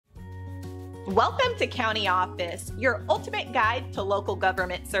Welcome to County Office, your ultimate guide to local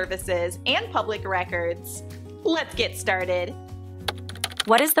government services and public records. Let's get started.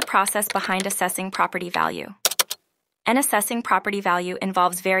 What is the process behind assessing property value? An assessing property value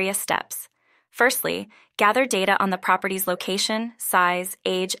involves various steps. Firstly, gather data on the property's location, size,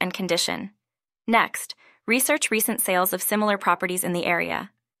 age, and condition. Next, research recent sales of similar properties in the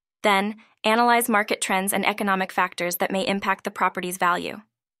area. Then, analyze market trends and economic factors that may impact the property's value.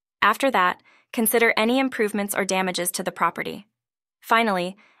 After that, consider any improvements or damages to the property.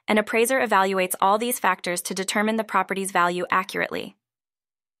 Finally, an appraiser evaluates all these factors to determine the property's value accurately.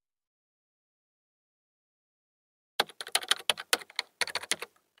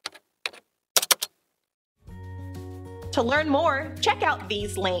 To learn more, check out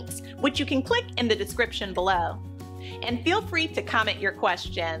these links, which you can click in the description below. And feel free to comment your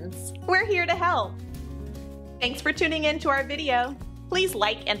questions. We're here to help. Thanks for tuning in to our video. Please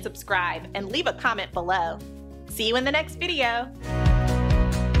like and subscribe and leave a comment below. See you in the next video.